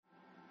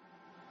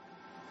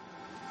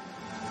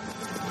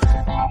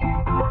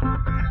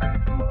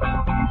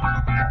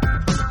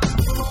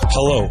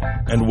Hello,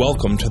 and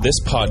welcome to this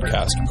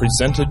podcast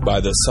presented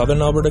by the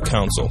Southern Alberta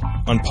Council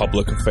on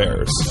Public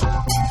Affairs.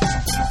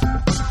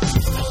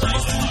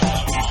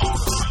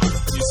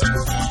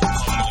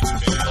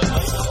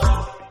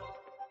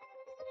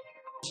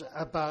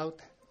 About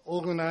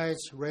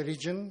organized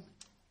religion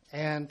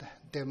and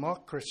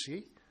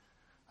democracy.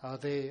 Are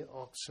they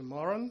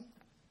oxymoron?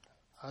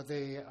 Are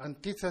they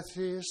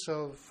antitheses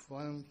of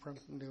one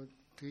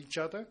to each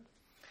other?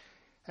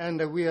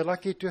 And we are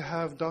lucky to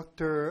have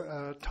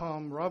Dr.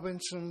 Tom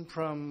Robinson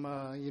from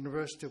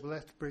University of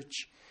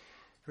Lethbridge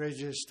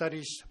Religious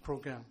Studies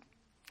program.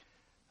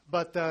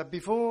 But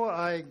before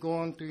I go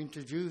on to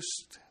introduce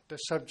the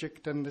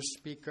subject and the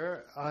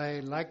speaker,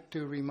 I'd like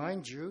to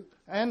remind you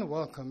and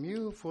welcome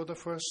you for the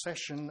first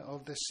session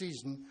of the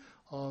season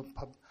of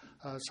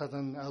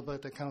Southern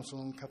Alberta Council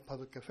on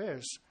Public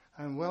Affairs.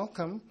 And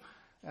welcome,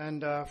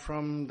 and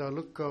from the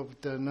look of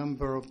the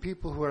number of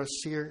people who are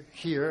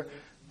here,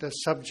 the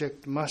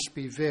subject must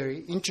be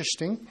very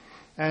interesting.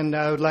 And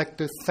I would like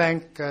to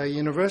thank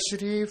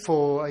University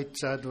for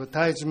its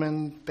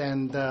advertisement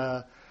and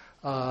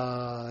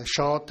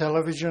Shaw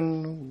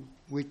Television,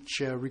 which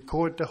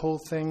record the whole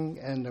thing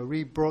and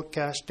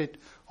rebroadcast it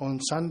on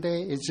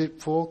Sunday. Is it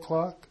 4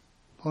 o'clock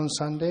on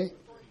Sunday?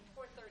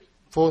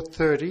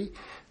 4:30.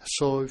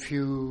 So if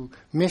you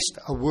missed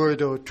a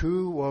word or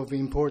two of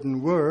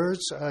important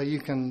words, you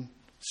can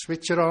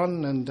switch it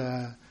on and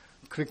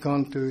click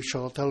on to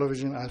Shaw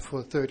Television at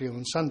 4:30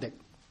 on Sunday.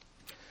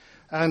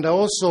 And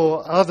also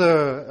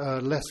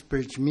other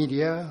Lethbridge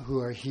media who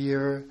are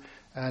here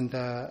and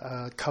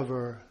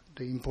cover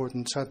the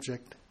important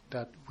subject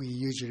that we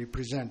usually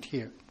present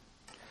here.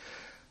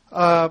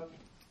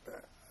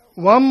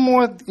 One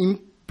more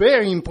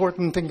very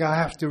important thing I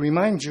have to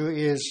remind you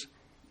is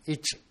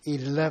it's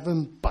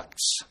 $11,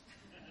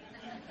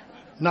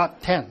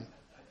 not 10.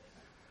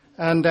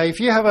 And if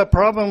you have a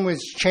problem with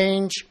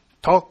change,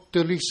 talk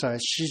to Lisa.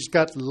 She's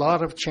got a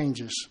lot of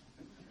changes.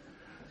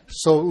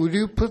 So will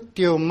you put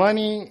your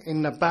money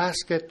in the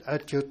basket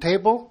at your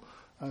table?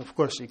 Of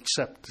course,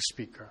 except the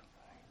speaker.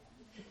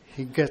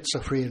 He gets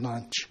a free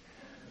lunch.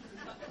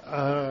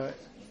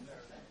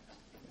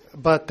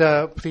 But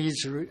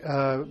please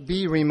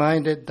be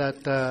reminded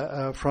that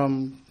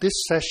from this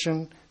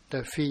session,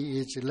 the fee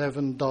is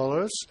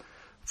 $11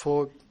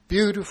 for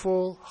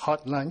beautiful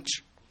hot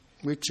lunch,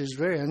 which is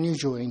very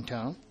unusual in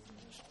town.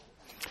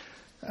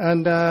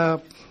 And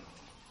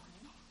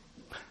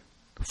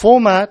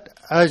format,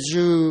 as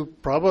you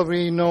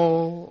probably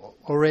know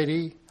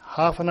already,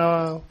 half an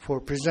hour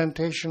for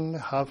presentation,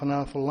 half an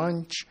hour for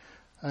lunch,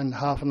 and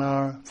half an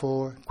hour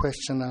for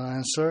question and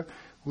answer.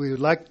 We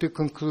would like to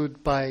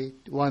conclude by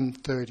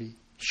 1:30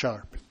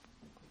 sharp.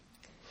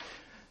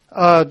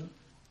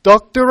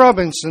 Dr.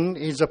 Robinson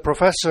is a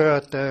professor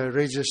at the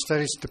Religious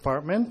Studies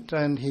Department,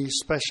 and he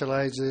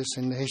specializes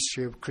in the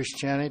history of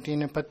Christianity,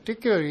 and in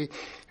particular,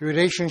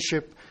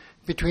 relationship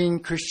between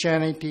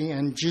Christianity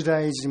and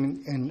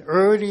Judaism in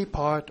early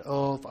part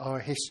of our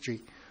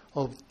history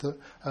of the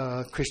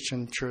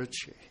Christian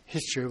church,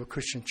 history of a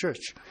Christian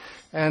church.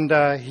 And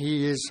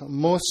he is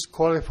most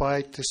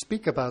qualified to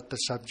speak about the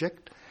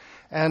subject.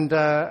 And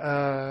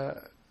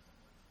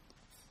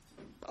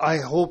I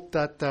hope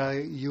that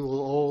you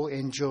will all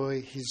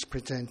enjoy his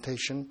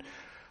presentation.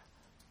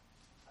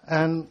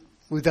 And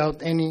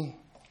without any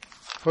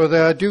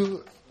further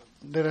ado,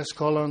 let us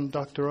call on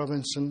Dr.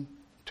 Robinson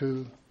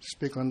to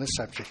speak on the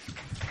subject.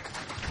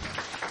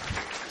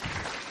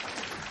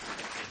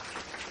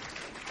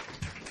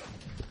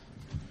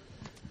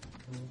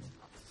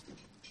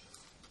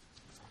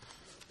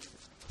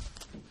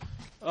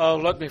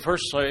 Let me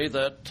first say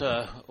that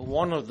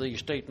one of the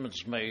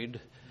statements made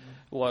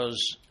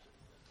was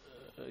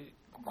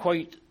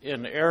quite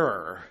in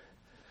error.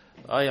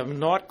 I am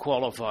not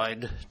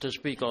qualified to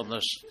speak on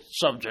this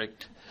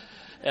subject,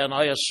 and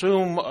I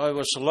assume I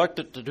was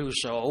selected to do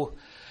so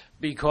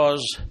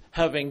because,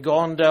 having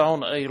gone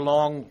down a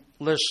long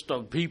list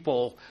of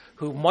people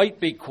who might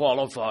be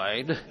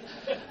qualified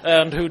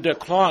and who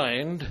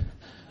declined,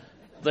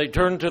 they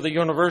turned to the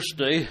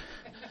university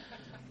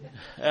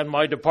and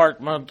my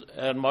department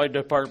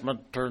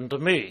turned to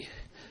me.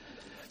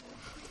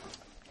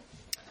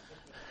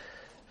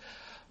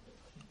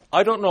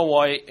 I don't know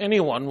why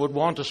anyone would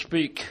want to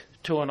speak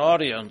to an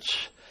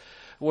audience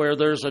where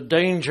there's a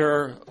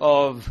danger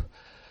of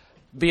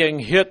being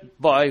hit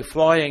by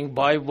flying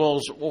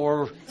Bibles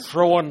or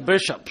throwing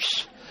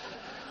bishops.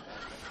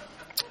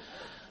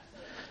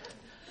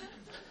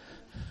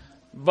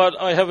 But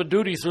I have a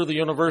duty through the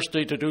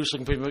university to do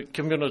some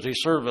community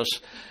service,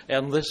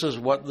 and this is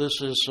what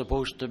this is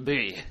supposed to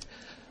be.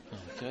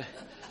 Okay.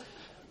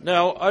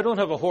 Now, I don't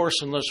have a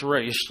horse in this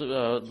race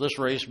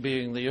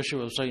being the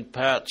issue of St.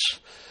 Pat's.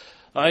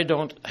 I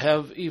don't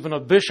have even a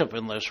bishop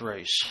in this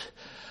race.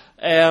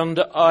 And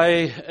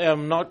I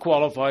am not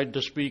qualified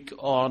to speak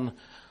on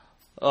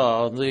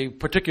the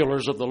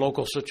particulars of the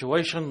local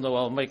situation, though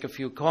I'll make a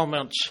few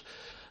comments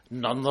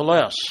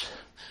nonetheless.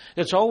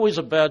 It's always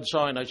a bad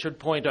sign, I should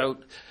point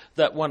out,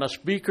 that when a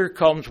speaker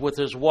comes with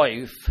his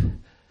wife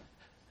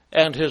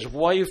and his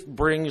wife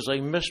brings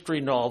a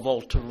mystery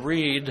novel to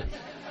read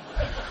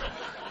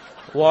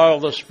while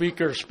the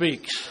speaker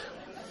speaks.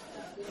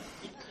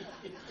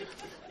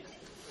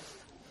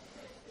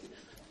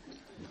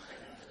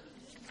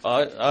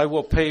 I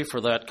will pay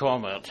for that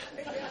comment.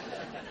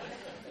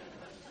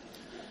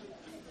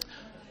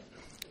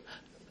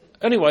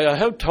 Anyway,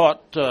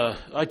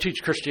 I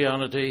teach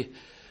Christianity,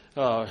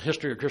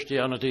 history of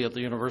Christianity at the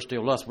University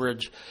of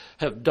Lethbridge,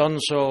 have done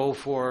so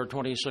for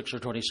 26 or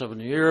 27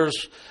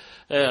 years,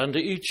 and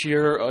each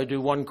year I do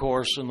one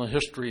course in the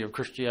history of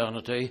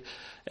Christianity,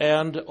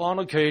 and on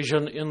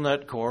occasion in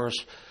that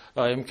course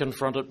I am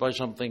confronted by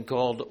something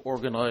called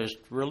organized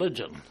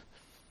religion,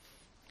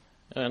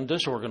 and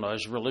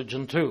disorganized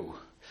religion too.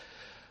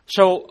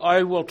 So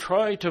I will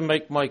try to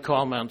make my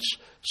comments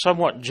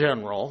somewhat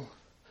general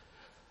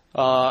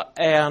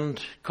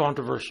and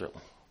controversial.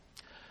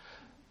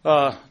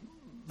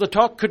 The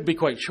talk could be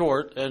quite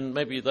short, and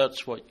maybe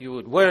that's what you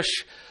would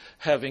wish,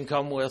 having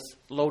come with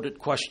loaded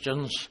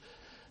questions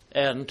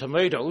and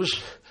tomatoes.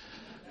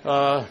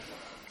 The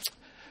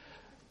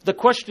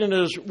question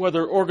is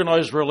whether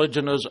organized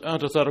religion is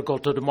antithetical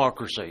to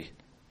democracy.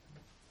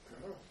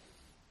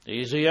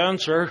 Easy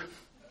answer.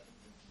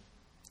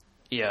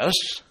 Yes.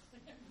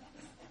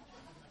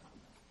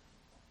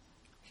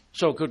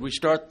 So could we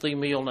start the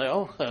meal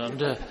now?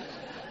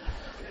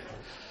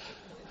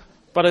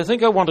 But I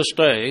think I want to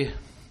stay,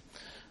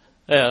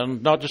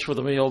 and not just for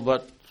the meal,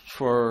 but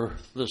for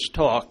this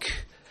talk,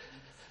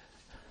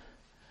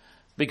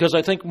 because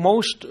I think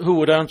most who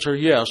would answer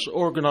yes,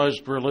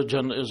 organized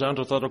religion is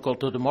antithetical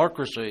to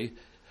democracy,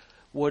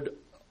 would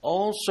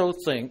also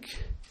think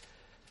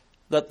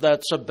that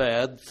that's a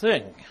bad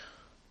thing.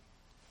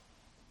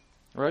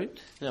 Right?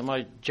 Am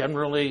I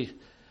generally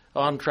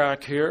on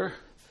track here?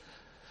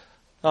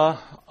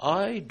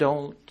 I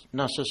don't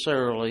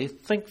necessarily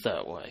think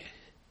that way.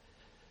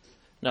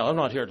 Now, I'm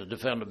not here to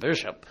defend a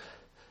bishop,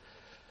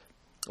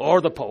 or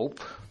the Pope,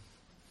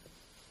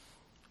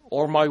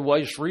 or my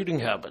wife's reading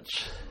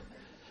habits.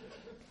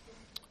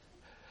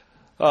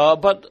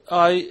 But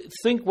I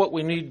think what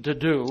we need to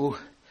do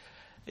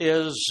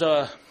is,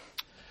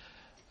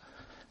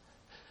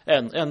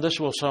 and this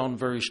will sound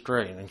very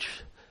strange,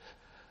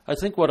 I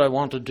think what I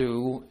want to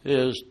do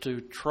is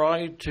to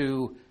try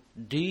to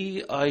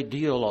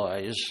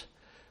de-idealize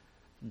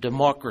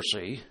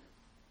democracy.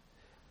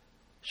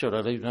 Should I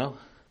leave now?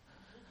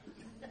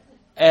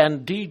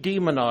 And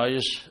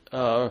de-demonize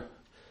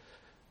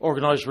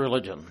organized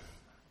religion.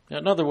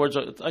 In other words,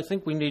 I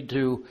think we need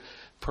to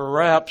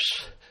perhaps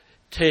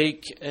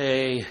take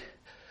a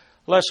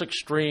less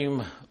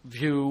extreme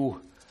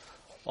view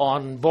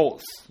on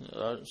both.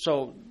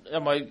 So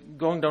am I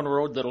going down a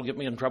road that'll get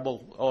me in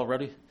trouble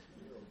already?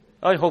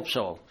 I hope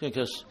so,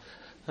 because,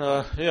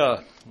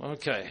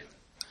 okay.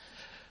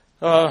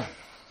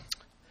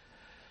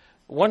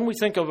 When we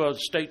think of a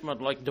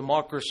statement like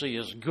democracy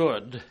is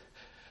good,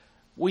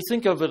 we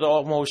think of it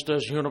almost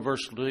as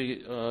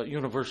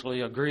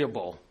universally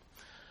agreeable,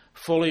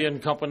 fully in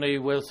company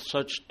with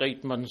such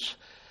statements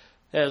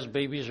as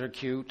babies are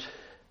cute,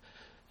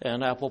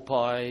 and apple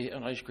pie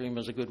and ice cream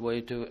is a good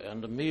way to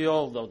end a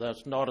meal, though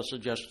that's not a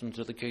suggestion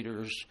to the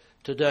caterers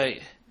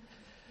today.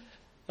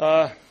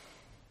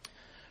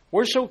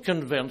 We're so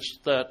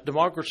convinced that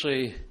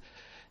democracy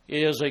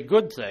is a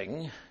good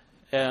thing,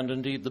 and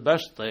indeed the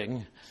best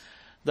thing,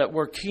 that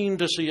we're keen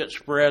to see it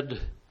spread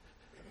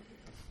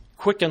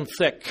quick and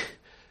thick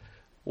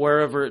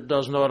wherever it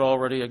does not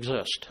already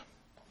exist.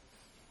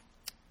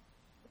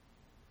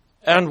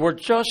 And we're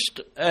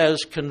just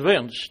as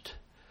convinced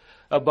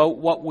about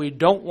what we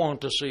don't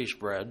want to see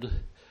spread,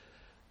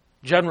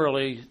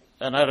 generally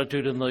an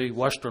attitude in the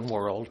Western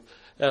world,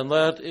 and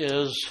that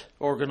is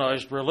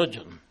organized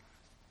religion.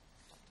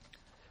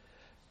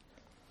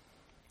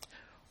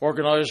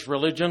 Organized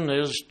religion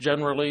is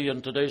generally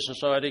in today's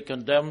society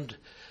condemned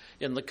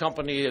in the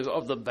company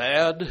of the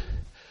bad,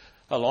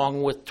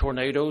 along with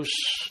tornadoes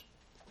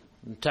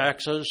and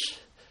taxes.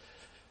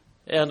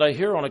 And I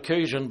hear on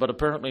occasion, but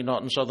apparently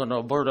not in southern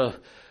Alberta,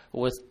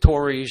 with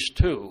Tories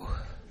too.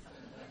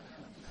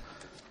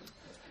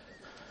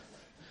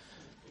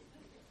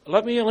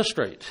 Let me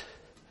illustrate.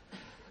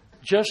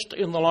 Just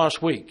in the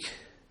last week,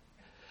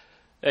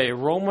 a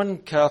Roman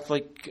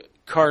Catholic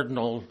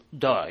cardinal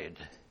died,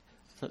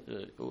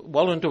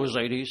 well into his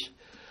 80s,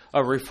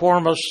 a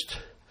reformist,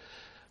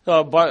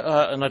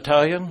 an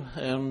Italian,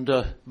 and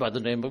by the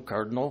name of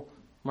Cardinal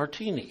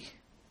Martini.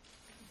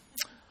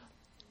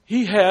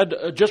 He had,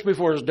 just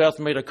before his death,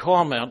 made a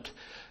comment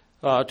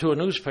to a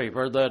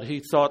newspaper that he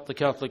thought the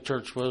Catholic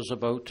Church was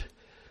about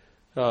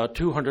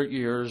 200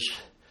 years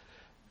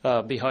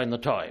behind the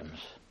times.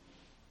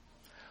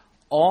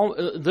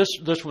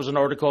 This was an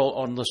article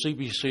on the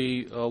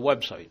CBC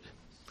website.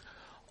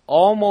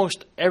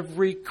 Almost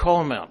every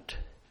comment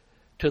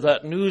to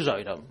that news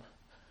item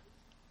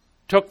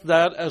took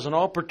that as an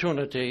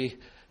opportunity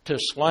to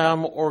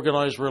slam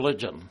organized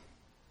religion,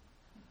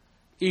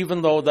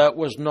 even though that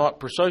was not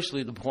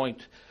precisely the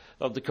point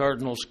of the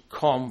Cardinal's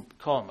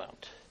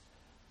comment.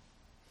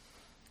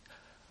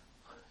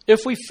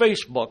 If we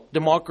Facebook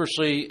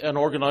democracy and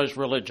organized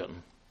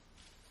religion,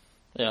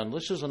 and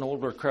this is an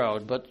older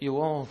crowd, but you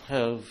all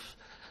have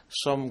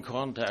some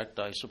contact,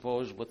 I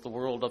suppose, with the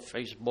world of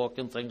Facebook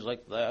and things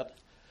like that,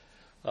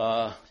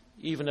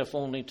 even if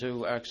only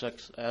to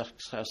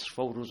access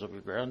photos of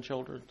your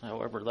grandchildren,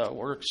 however that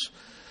works.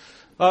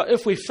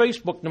 If we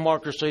Facebook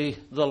democracy,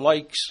 the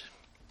likes,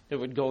 it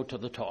would go to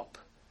the top.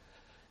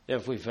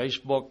 If we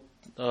Facebook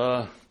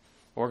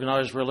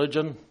organized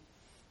religion,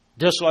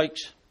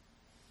 dislikes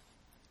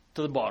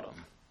to the bottom,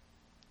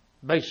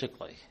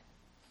 basically.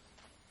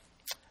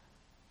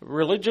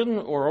 Religion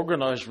or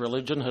organized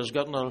religion has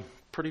gotten a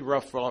pretty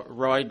rough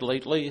ride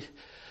lately,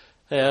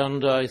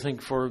 and I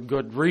think for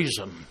good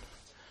reason.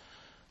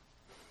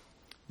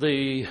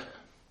 The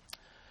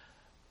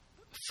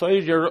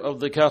failure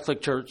of the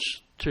Catholic Church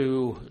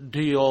to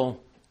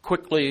deal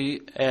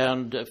quickly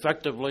and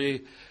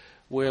effectively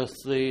with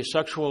the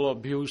sexual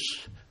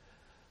abuse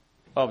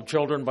of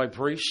children by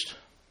priests,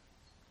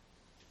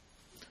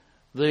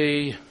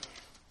 the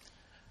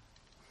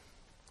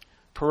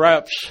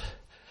perhaps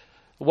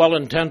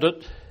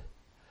well-intended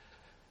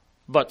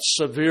but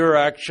severe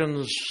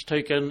actions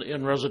taken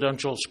in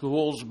residential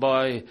schools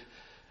by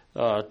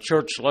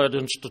church-led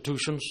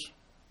institutions,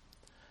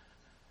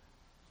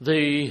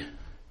 the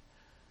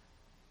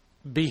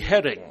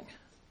beheading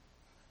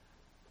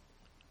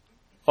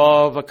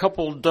of a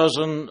couple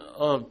dozen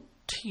of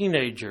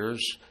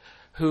teenagers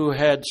who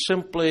had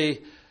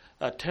simply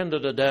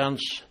attended a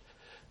dance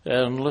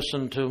and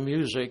listened to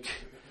music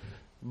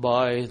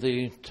by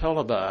the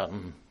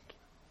Taliban.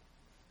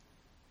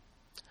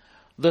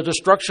 The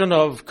destruction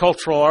of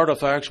cultural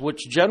artifacts, which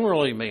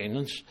generally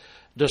means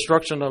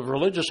destruction of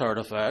religious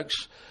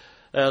artifacts,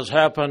 as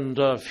happened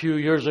a few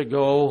years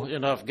ago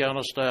in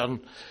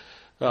Afghanistan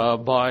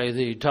by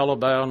the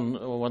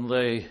Taliban when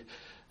they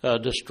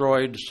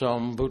destroyed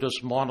some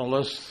Buddhist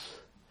monoliths,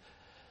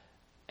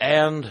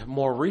 and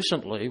more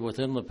recently,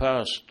 within the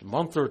past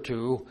month or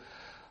two,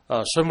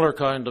 a similar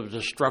kind of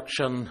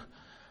destruction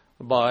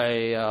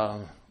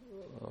by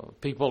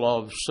people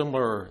of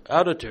similar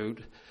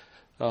attitude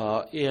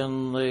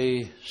in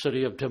the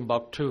city of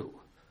Timbuktu.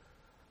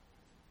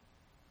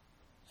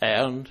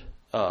 And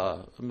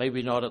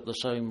maybe not at the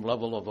same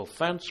level of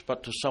offense,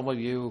 but to some of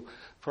you,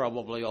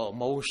 probably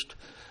almost,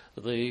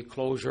 the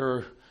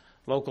closure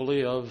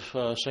locally of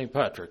St.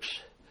 Patrick's.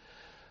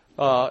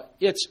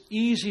 It's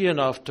easy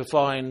enough to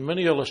find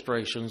many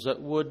illustrations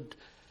that would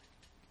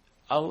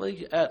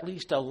at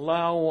least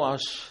allow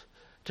us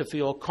to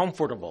feel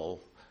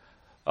comfortable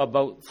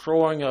about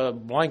throwing a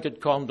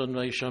blanket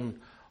condemnation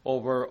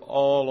over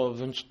all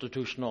of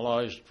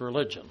institutionalized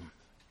religion.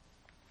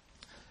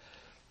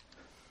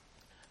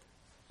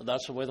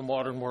 That's the way the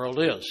modern world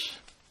is.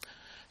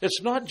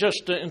 It's not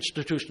just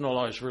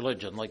institutionalized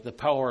religion, like the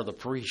power of the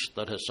priest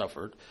that has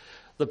suffered.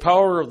 The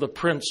power of the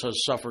prince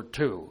has suffered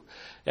too.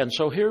 And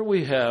so here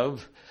we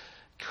have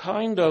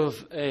kind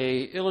of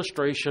a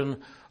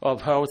illustration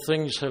of how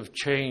things have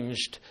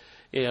changed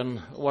in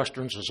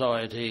Western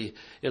society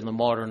in the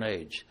modern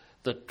age.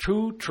 The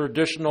two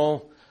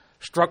traditional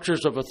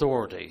structures of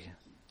authority,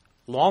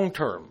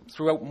 long-term,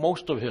 throughout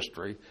most of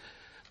history,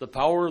 the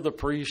power of the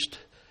priest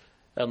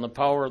and the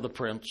power of the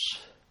prince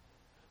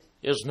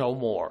is no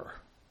more,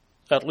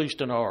 at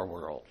least in our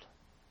world.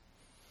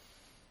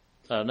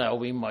 Now,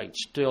 we might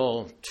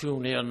still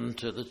tune in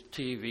to the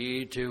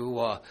TV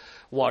to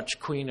watch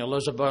Queen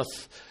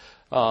Elizabeth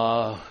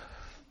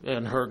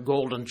in her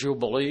Golden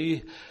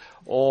Jubilee,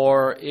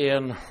 or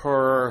in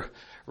her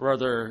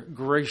rather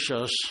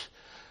gracious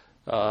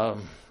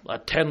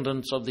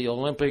attendance of the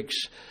Olympics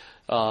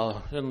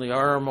in the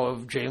arm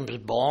of James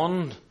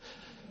Bond.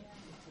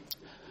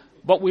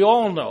 But we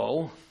all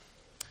know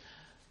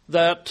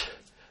that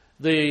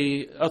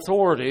the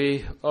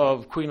authority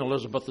of Queen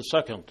Elizabeth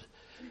II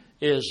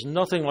is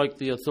nothing like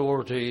the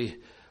authority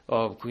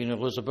of Queen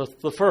Elizabeth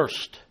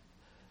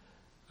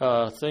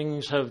I.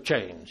 Things have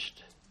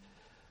changed.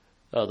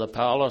 The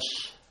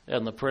palace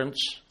and the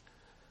prince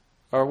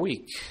are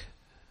weak,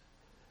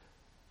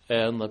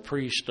 and the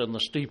priest and the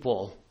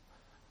steeple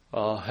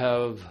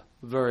have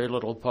very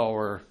little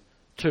power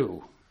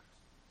too.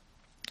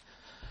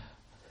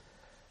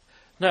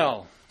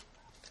 Now,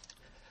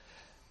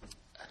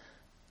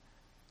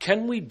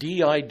 can we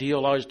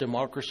de-idealize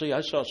democracy?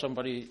 I saw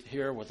somebody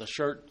here with a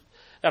shirt,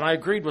 and I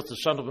agreed with the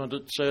sentiment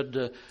that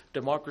said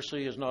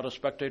democracy is not a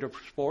spectator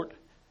sport.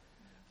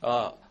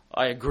 I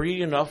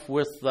agree enough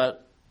with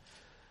that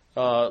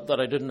that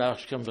I didn't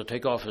ask him to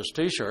take off his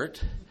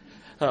T-shirt.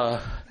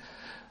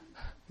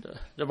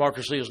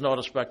 Democracy is not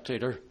a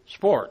spectator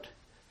sport.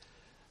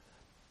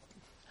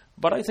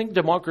 But I think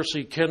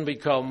democracy can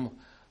become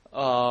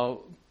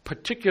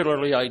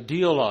particularly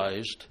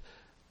idealized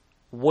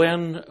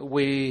when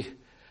we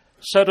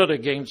set it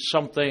against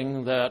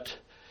something that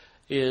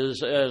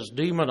is as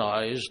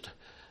demonized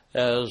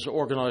as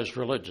organized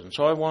religion.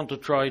 So I want to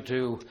try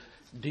to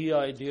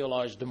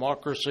de-idealize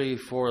democracy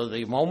for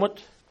the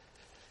moment.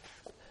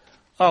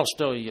 I'll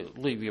still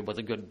leave you with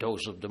a good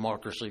dose of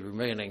democracy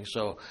remaining,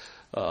 so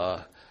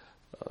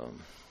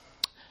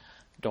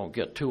don't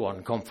get too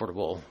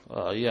uncomfortable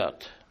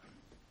yet.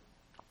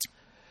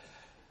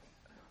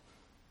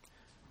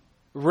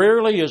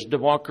 Rarely is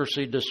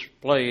democracy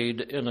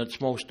displayed in its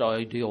most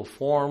ideal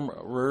form.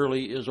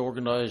 Rarely is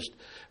organized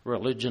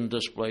religion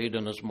displayed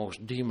in its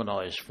most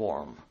demonized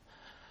form.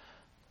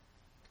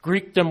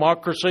 Greek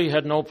democracy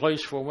had no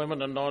place for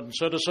women and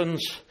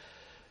non-citizens,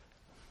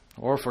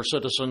 or for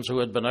citizens who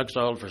had been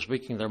exiled for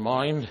speaking their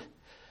mind.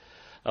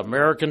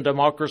 American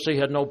democracy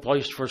had no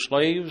place for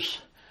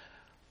slaves,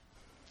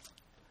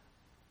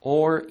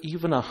 or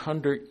even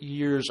 100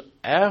 years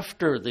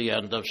after the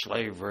end of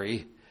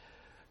slavery,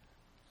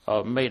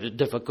 made it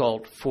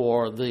difficult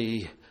for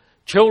the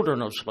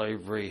children of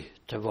slavery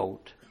to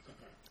vote.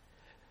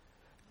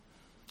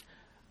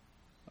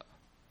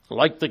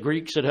 Like the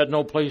Greeks, it had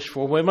no place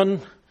for women.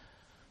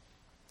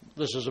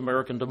 This is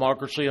American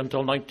democracy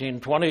until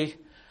 1920,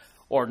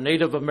 or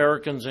Native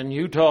Americans in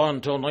Utah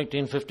until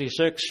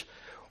 1956,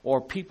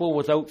 or people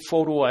without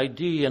photo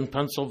ID in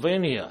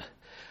Pennsylvania.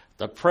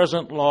 The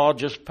present law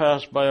just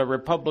passed by a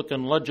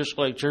Republican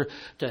legislature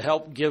to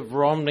help give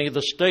Romney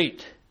the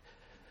state.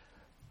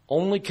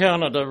 Only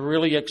Canada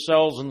really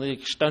excels in the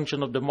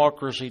extension of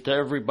democracy to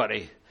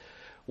everybody.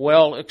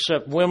 Well,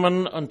 except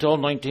women until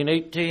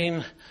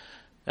 1918,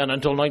 and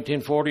until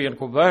 1940 in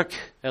Quebec,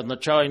 and the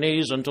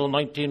Chinese until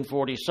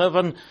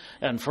 1947,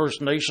 and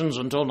First Nations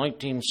until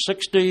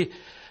 1960,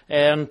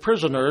 and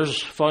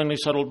prisoners finally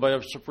settled by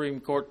a Supreme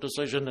Court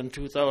decision in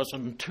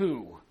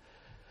 2002.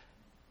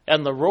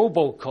 And the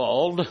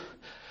robocalled,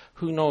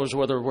 who knows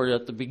whether we're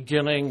at the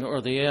beginning or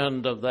the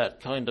end of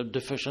that kind of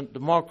deficient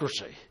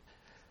democracy.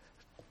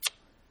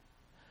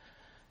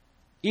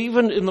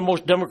 Even in the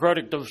most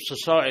democratic of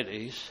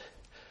societies,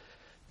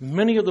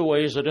 many of the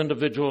ways that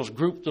individuals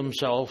group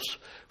themselves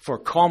for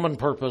common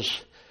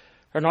purpose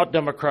are not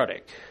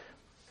democratic.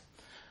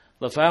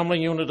 The family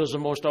unit is the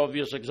most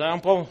obvious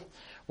example,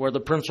 where the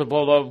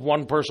principle of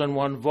one person,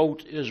 one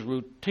vote is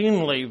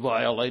routinely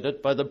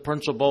violated by the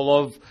principle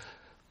of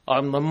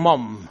I'm the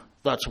mum,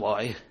 that's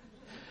why.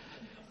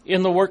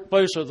 In the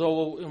workplace,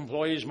 although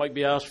employees might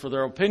be asked for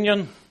their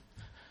opinion,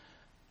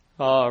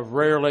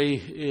 rarely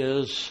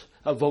is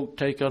a vote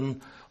taken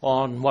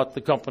on what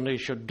the company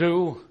should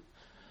do.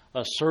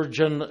 A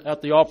surgeon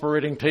at the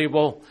operating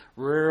table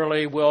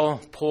rarely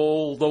will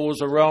poll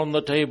those around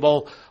the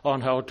table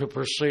on how to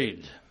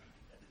proceed.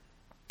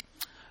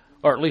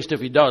 Or at least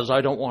if he does,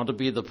 I don't want to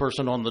be the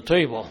person on the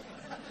table.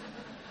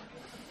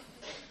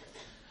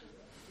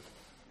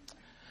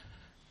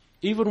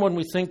 Even when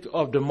we think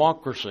of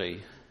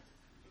democracy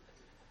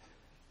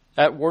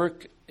at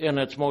work in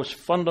its most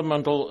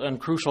fundamental and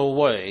crucial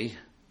way,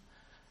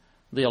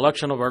 the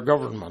election of our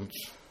governments,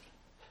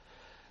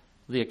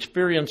 the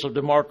experience of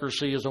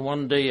democracy is a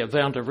one-day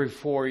event every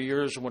 4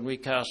 years when we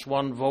cast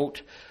one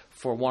vote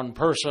for one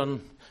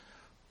person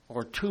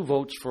or two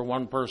votes for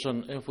one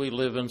person if we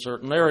live in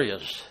certain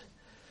areas.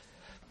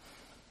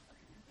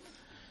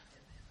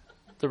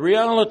 The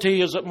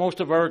reality is that most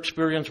of our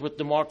experience with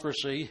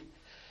democracy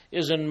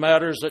is in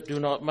matters that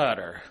do not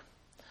matter.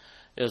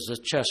 Is the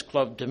chess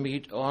club to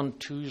meet on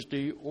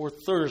Tuesday or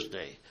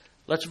Thursday?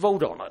 Let's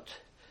vote on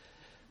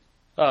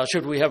it.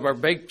 Should we have our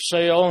bake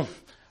sale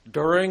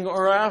during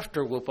or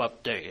after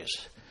whoop-up days?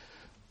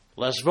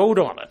 Let's vote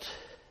on it.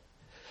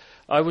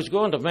 I was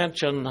going to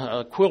mention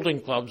quilting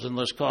clubs in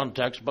this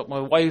context, but my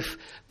wife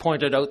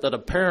pointed out that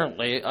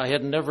apparently I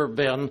had never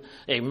been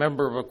a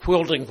member of a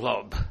quilting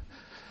club.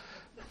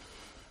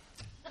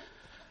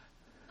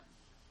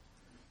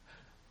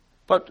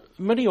 But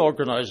many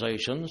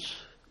organizations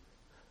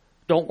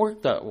don't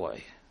work that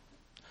way.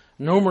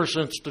 Numerous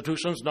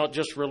institutions, not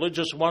just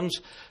religious ones,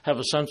 have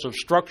a sense of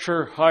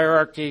structure,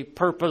 hierarchy,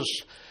 purpose,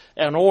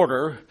 and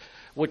order,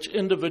 which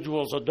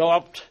individuals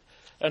adopt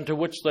and to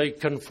which they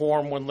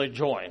conform when they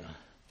join.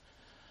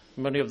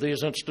 Many of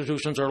these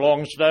institutions are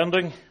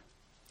long-standing,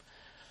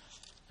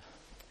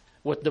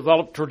 with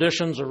developed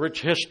traditions, a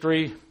rich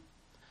history,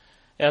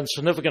 and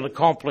significant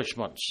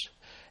accomplishments,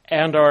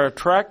 and are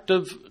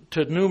attractive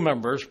to new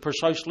members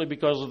precisely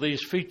because of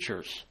these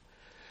features.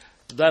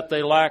 That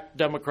they lack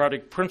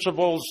democratic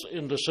principles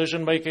in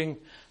decision-making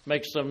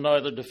makes them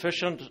neither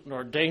deficient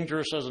nor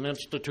dangerous as an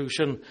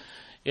institution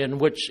in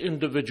which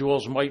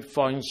individuals might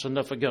find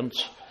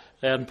significance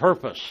and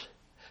purpose.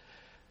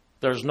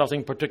 There's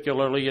nothing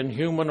particularly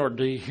inhuman or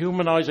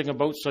dehumanizing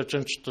about such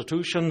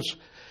institutions.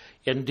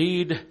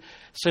 Indeed,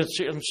 since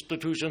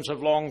institutions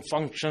have long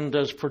functioned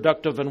as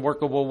productive and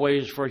workable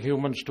ways for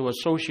humans to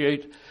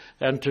associate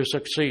and to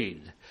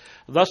succeed.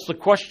 Thus, the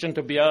question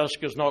to be asked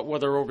is not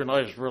whether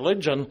organized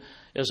religion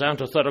is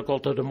antithetical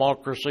to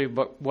democracy,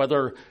 but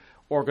whether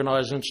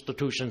organized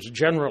institutions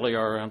generally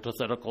are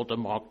antithetical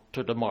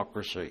to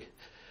democracy.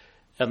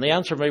 And the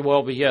answer may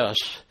well be yes,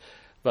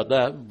 but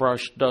that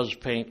brush does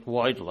paint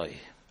widely.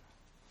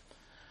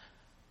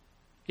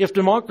 If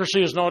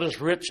democracy is not as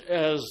rich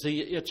as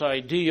its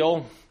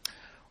ideal,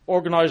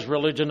 organized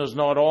religion is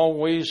not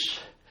always,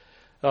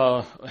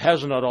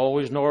 has not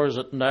always, nor is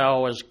it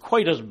now as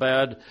quite as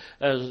bad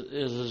as it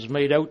is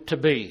made out to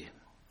be.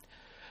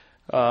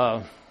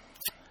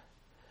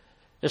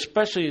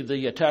 especially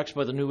the attacks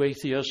by the new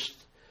atheists,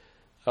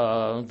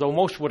 though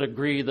most would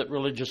agree that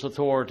religious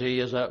authority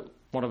is at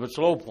one of its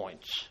low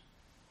points,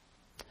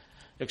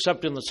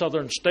 except in the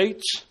southern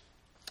states.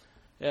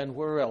 And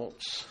where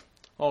else?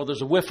 Oh,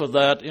 there's a whiff of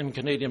that in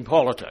Canadian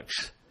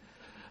politics.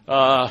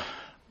 The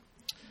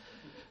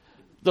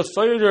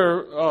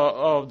failure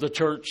of the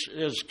church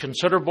is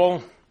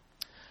considerable,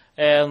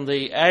 and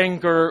the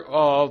anger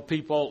of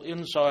people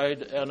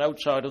inside and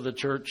outside of the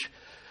church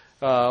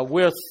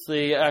with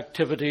the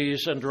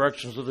activities and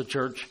directions of the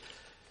church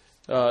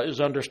is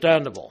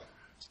understandable.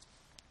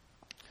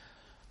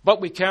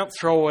 But we can't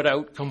throw it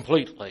out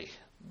completely.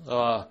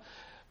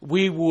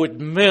 We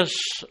would miss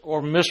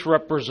or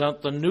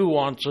misrepresent the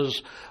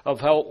nuances of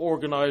how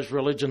organized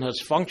religion has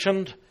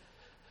functioned,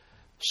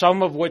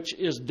 some of which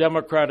is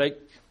democratic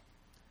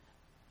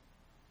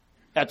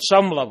at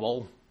some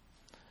level,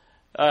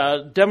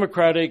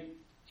 democratic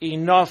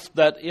enough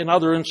that in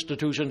other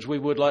institutions we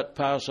would let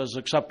pass as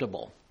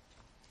acceptable.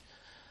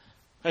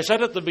 I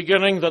said at the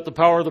beginning that the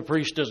power of the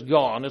priest is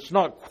gone. It's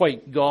not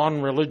quite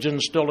gone.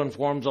 Religion still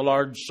informs a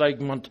large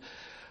segment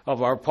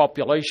of our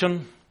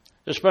population,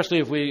 especially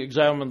if we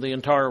examine the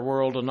entire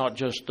world and not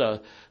just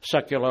a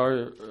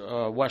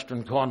secular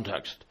Western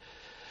context.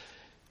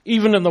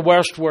 Even in the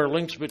West, where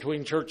links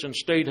between church and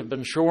state have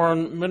been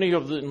shorn, many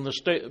in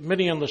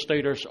the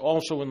state are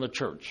also in the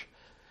church.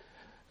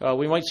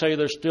 We might say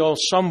there's still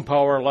some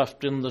power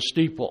left in the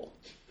steeple.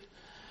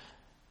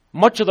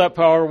 Much of that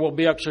power will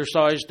be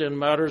exercised in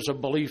matters of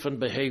belief and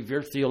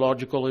behavior,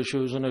 theological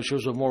issues, and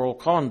issues of moral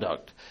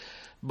conduct.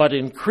 But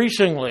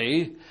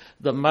increasingly,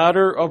 the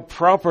matter of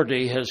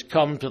property has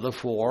come to the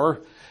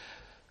fore,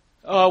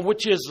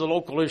 which is the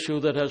local issue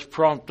that has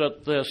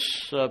prompted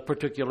this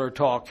particular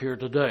talk here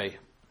today.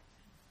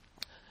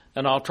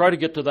 And I'll try to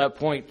get to that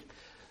point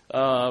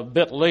a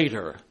bit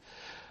later.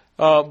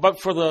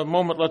 But for the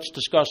moment, let's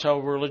discuss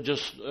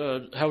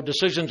how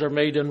decisions are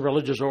made in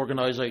religious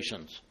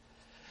organizations.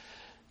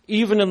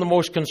 Even in the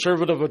most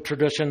conservative of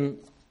tradition,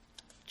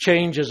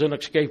 change is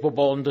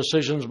inescapable and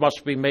decisions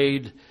must be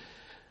made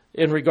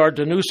in regard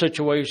to new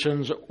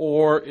situations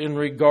or in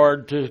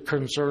regard to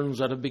concerns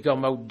that have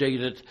become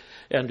outdated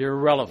and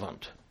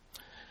irrelevant.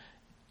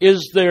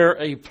 Is there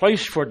a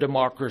place for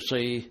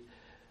democracy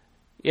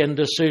in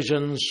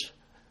decisions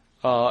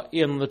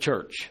in the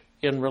church,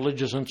 in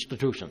religious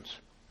institutions?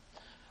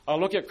 I'll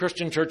look at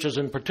Christian churches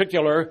in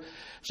particular,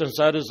 since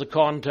that is the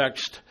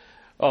context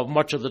of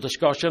much of the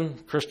discussion.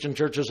 Christian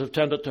churches have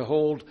tended to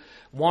hold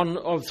one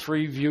of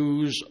three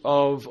views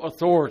of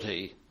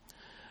authority.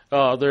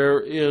 There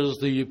is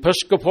the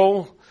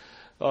episcopal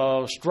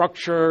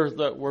structure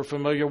that we're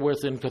familiar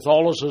with in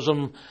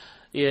Catholicism,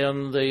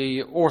 in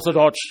the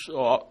Orthodox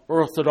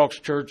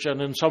Church,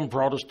 and in some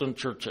Protestant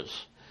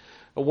churches,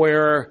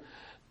 where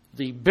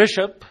the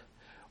bishop,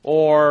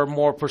 or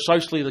more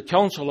precisely the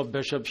council of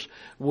bishops,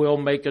 will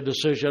make a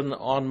decision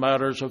on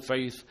matters of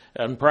faith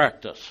and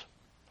practice.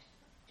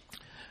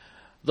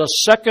 The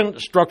second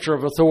structure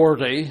of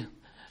authority,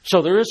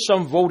 so there is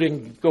some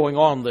voting going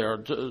on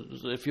there.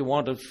 If you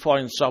want to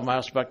find some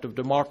aspect of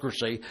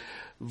democracy,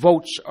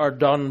 votes are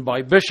done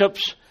by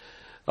bishops,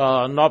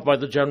 not by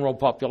the general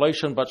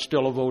population, but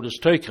still a vote is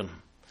taken.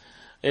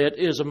 It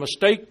is a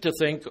mistake to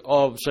think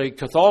of, say,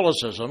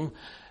 Catholicism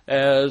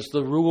as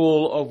the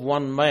rule of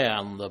one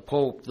man, the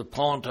Pope, the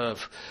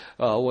Pontiff,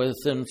 with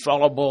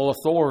infallible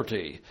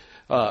authority.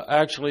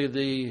 Actually,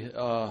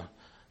 the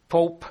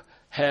Pope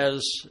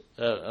has,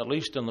 at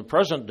least in the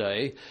present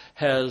day,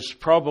 has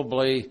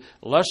probably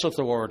less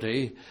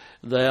authority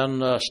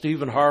than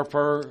Stephen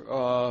Harper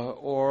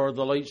or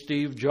the late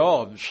Steve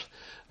Jobs.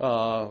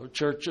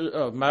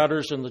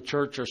 Matters in the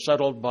church are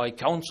settled by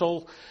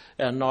council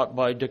and not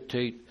by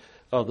dictate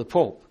of the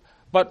Pope.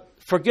 But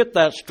forget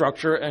that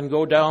structure and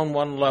go down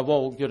one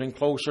level, getting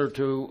closer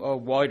to a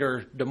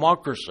wider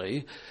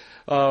democracy.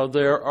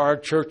 There are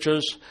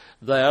churches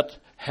that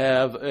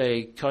have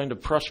a kind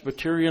of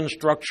Presbyterian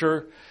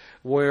structure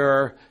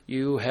where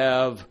you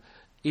have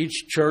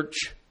each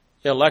church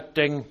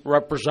electing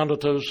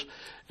representatives,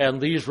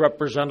 and these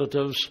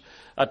representatives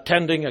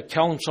attending a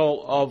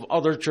council of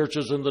other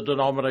churches in the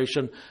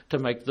denomination to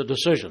make the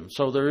decision.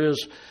 So there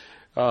is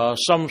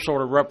some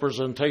sort of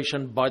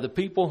representation by the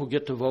people who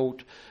get to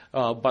vote,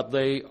 but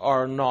they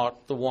are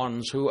not the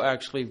ones who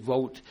actually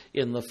vote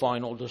in the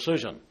final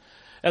decision.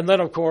 And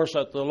then, of course,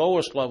 at the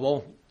lowest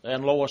level,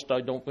 and lowest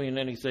I don't mean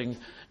anything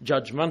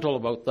judgmental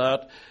about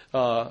that,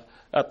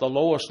 at the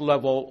lowest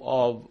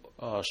level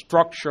of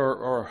structure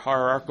or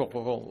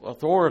hierarchical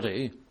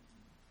authority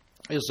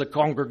is the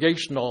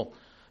congregational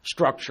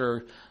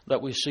structure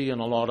that we see in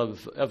a lot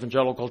of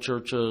evangelical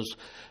churches,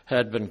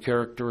 had been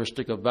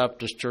characteristic of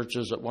Baptist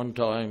churches at one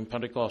time,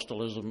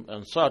 Pentecostalism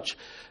and such,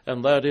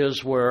 and that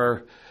is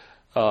where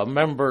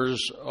members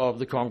of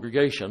the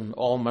congregation,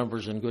 all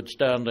members in good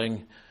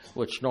standing,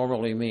 which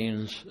normally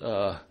means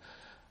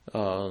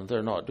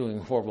they're not doing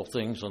horrible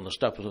things on the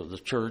steps of the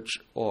church,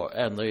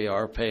 and they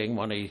are paying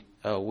money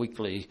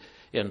weekly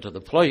into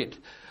the plate.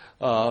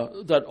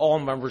 that all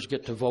members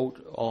get to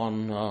vote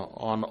on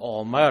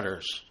all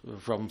matters,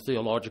 from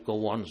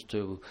theological ones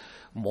to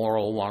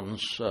moral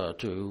ones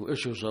to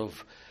issues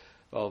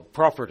of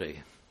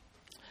property.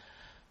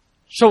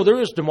 So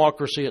there is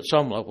democracy at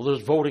some level.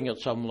 There's voting at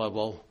some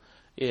level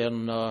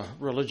in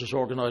religious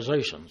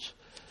organizations.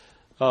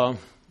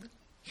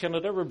 Can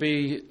it ever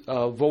be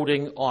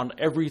voting on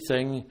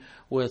everything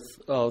with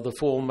the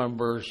full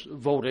members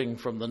voting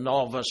from the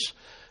novice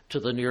to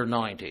the near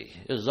 90?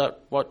 Is that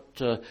what,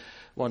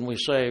 when we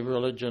say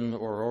religion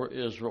or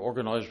is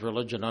organized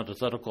religion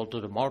antithetical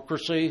to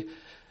democracy,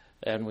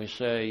 and we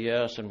say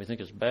yes and we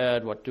think it's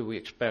bad, what do we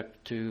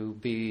expect to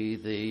be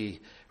the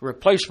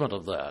replacement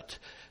of that?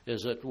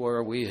 Is it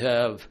where we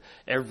have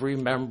every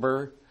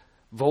member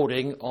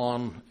voting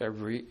on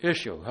every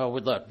issue? How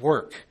would that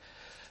work?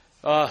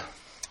 I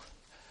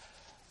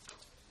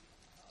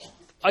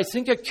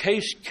think a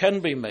case can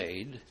be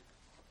made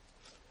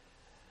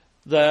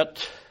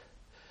that,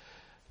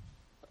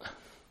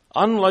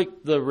 unlike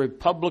the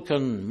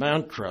Republican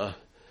mantra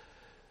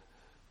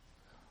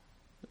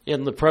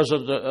in the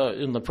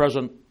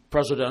present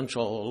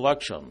presidential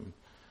election,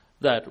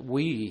 that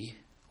we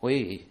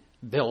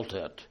built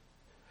it,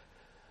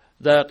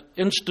 that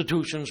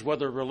institutions,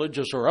 whether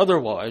religious or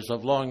otherwise,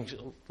 of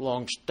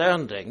long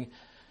standing,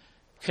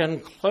 can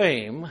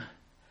claim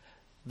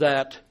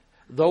that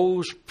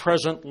those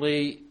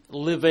presently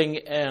living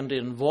and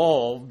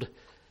involved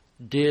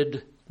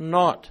did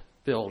not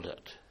build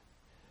it.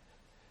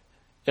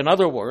 In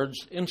other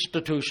words,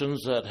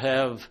 institutions that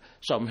have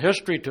some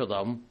history to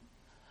them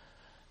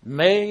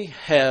may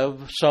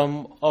have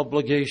some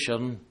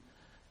obligation,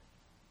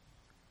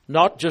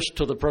 not just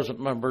to the present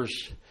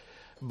members,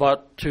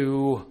 but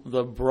to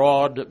the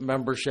broad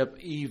membership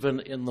even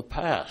in the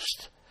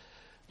past.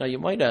 Now you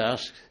might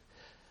ask,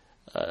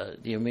 do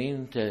you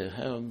mean to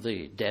have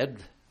the dead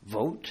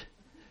vote?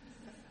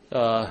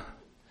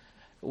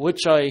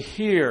 Which I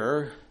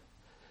hear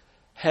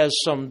has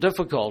some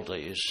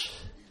difficulties,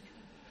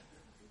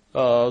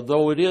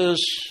 though it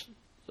is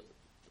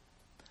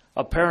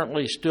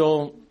apparently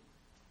still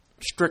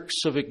strict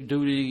civic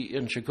duty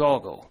in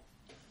Chicago.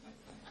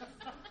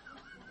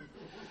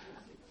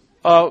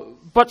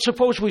 But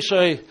suppose we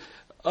say,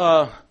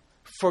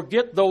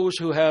 forget those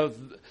who have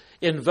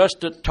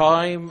invested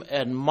time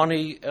and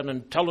money and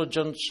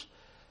intelligence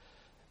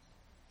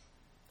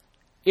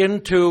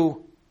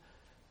into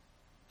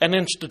an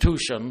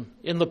institution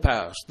in the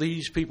past.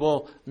 These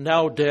people,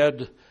 now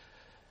dead,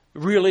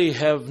 really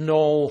have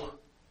no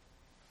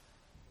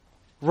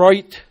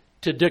right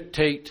to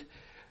dictate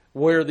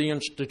where the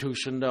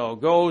institution now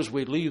goes.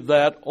 We leave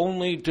that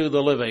only to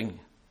the living.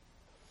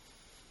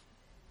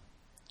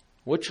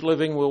 Which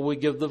living will we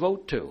give the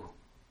vote to?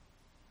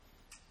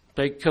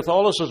 Take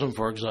Catholicism,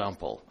 for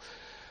example.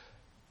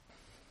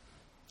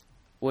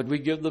 Would we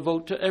give the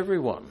vote to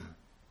everyone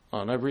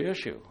on every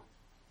issue?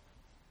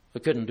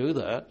 We couldn't do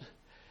that,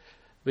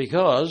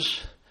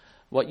 because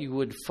what you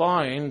would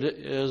find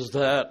is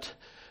that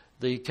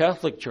the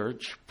Catholic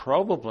Church,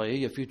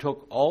 probably, if you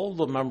took all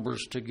the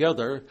members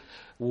together,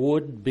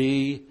 would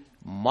be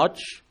much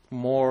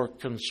more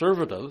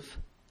conservative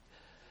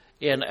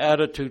in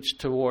attitudes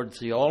toward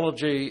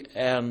theology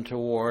and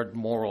toward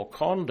moral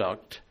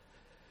conduct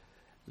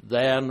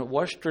than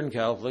Western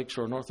Catholics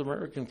or North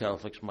American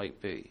Catholics might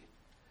be.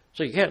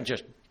 So you can't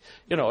just,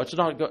 it's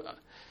not good.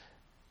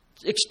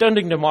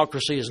 Extending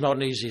democracy is not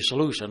an easy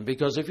solution,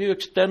 because if you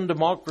extend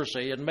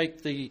democracy and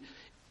make the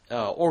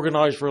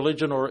organized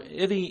religion or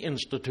any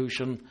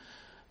institution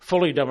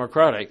fully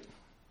democratic,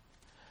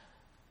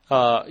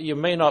 you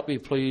may not be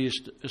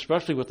pleased,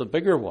 especially with the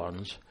bigger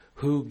ones,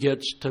 who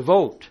gets to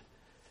vote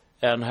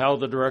and how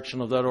the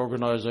direction of that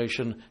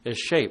organization is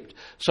shaped.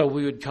 So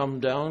we would come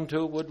down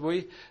to, would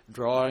we,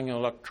 drawing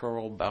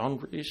electoral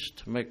boundaries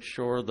to make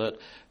sure that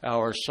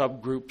our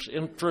subgroup's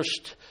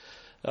interest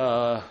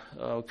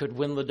could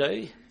win the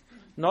day?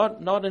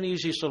 Not an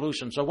easy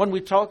solution. So when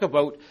we talk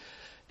about,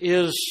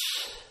 is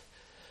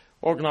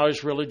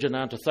organized religion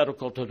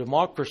antithetical to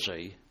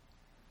democracy,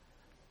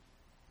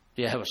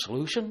 do you have a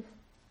solution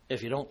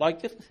if you don't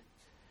like it?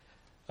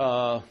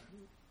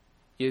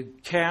 You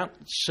can't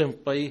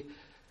simply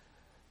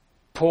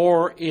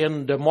pour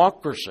in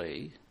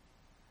democracy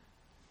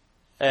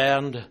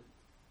and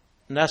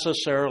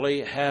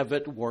necessarily have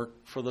it work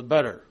for the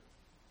better.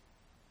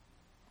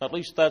 At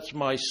least that's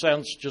my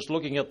sense, just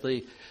looking at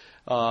the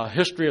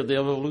history of the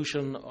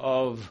evolution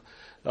of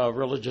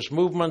religious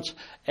movements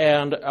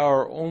and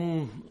our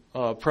own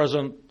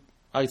present,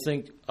 I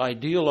think,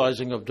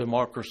 idealizing of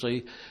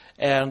democracy,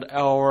 and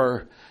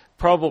our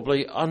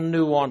probably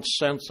unnuanced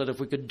sense that if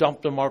we could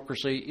dump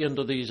democracy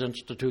into these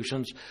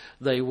institutions,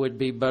 they would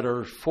be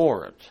better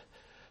for it.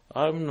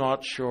 I'm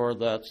not sure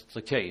that's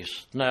the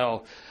case.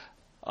 Now,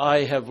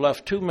 I have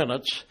left 2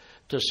 minutes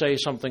to say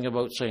something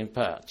about St.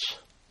 Pat's,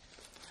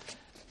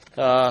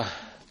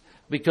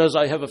 because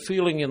I have a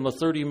feeling in the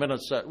 30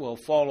 minutes that will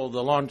follow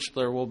the lunch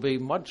there will be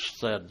much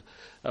said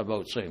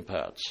about St.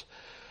 Pat's.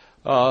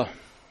 Let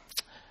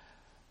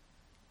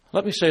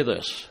me say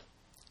this.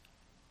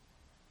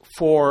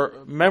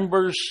 for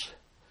members,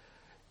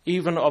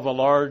 even of a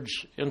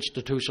large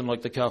institution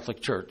like the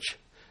Catholic Church,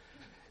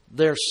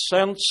 their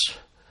sense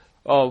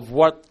of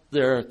what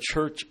their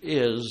church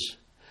is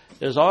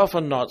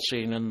often not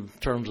seen in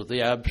terms of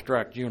the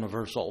abstract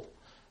universal,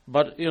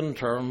 but in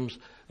terms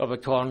of a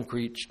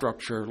concrete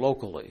structure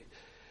locally.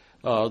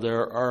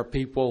 There are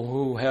people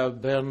who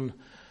have been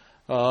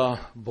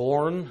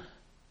born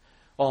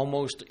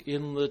almost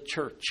in the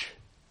church.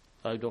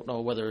 I don't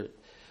know whether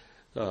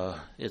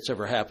it's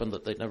ever happened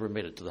that they never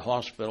made it to the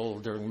hospital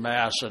during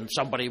Mass and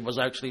somebody was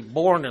actually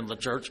born in the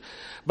church,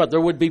 but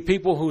there would be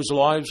people whose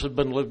lives have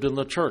been lived in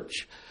the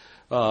church.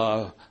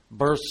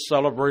 Births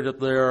celebrated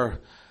there,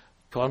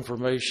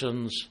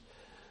 confirmations,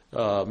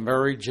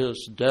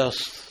 marriages,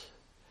 deaths.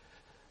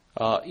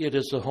 It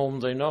is the home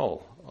they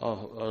know,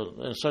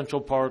 an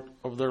essential part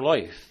of their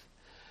life.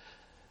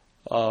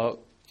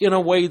 In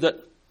a way that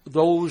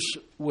those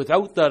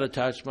without that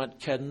attachment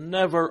can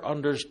never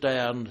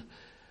understand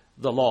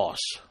the loss.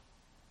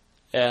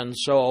 And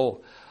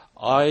so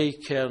I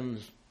can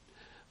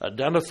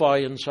identify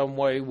in some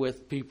way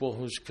with people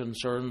whose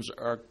concerns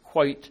are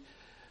quite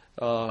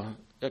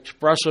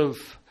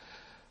expressive,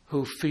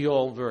 who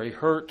feel very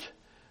hurt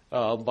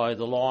by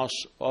the loss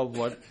of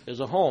what is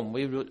a home.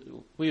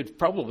 We'd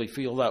probably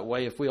feel that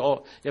way if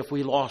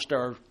we lost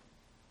our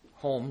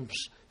homes.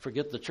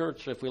 Forget the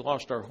church. If we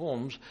lost our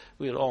homes,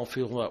 we'd all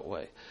feel that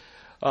way.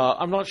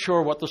 I'm not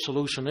sure what the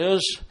solution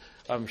is.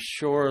 I'm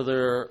sure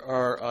there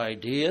are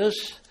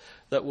ideas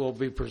that will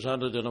be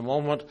presented in a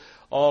moment.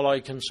 All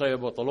I can say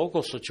about the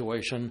local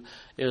situation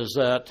is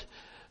that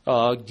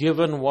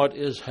given what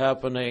is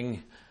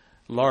happening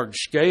large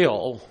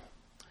scale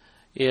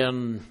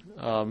in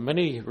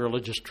many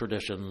religious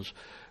traditions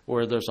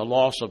where there's a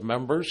loss of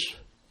members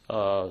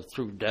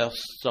through death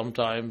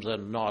sometimes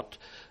and not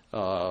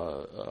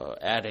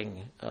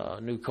adding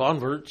new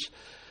converts,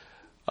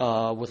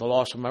 with a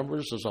loss of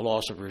members, there's a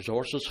loss of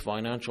resources,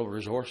 financial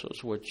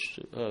resources, which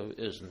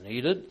is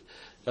needed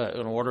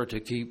in order to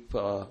keep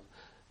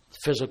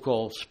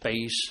physical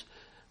space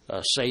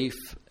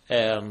safe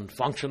and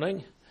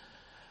functioning.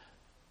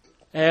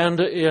 And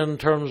in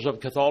terms of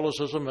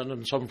Catholicism and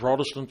in some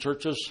Protestant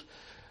churches,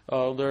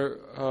 there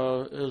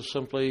is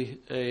simply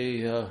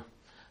a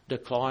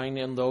decline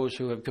in those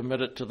who have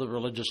committed to the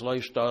religious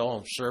lifestyle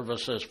of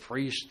service as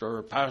priests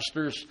or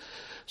pastors.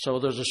 So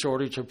there's a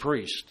shortage of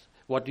priests.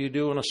 What do you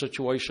do in a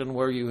situation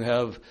where you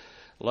have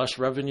less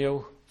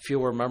revenue,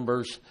 fewer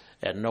members,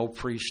 and no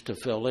priest to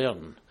fill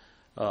in?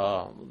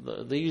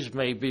 These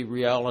may be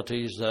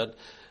realities that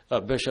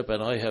Bishop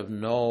and I have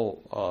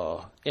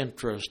no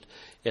interest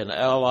in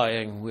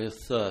allying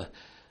with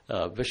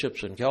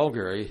bishops in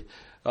Calgary,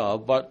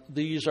 but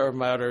these are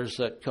matters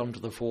that come to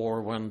the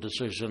fore when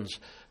decisions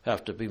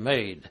have to be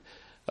made.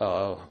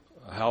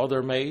 How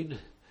they're made,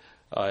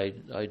 I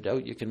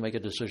doubt you can make a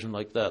decision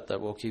like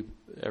that will keep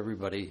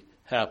everybody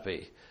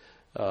happy.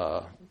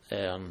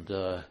 And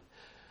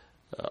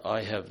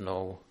I have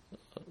no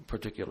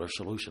particular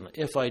solution.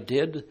 If I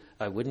did,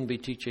 I wouldn't be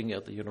teaching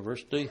at the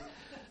university.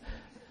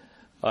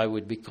 I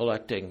would be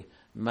collecting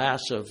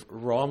massive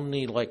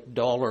Romney-like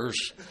dollars,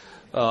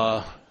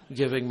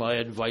 giving my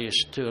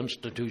advice to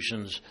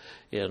institutions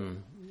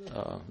in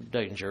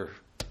danger.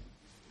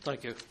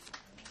 Thank you.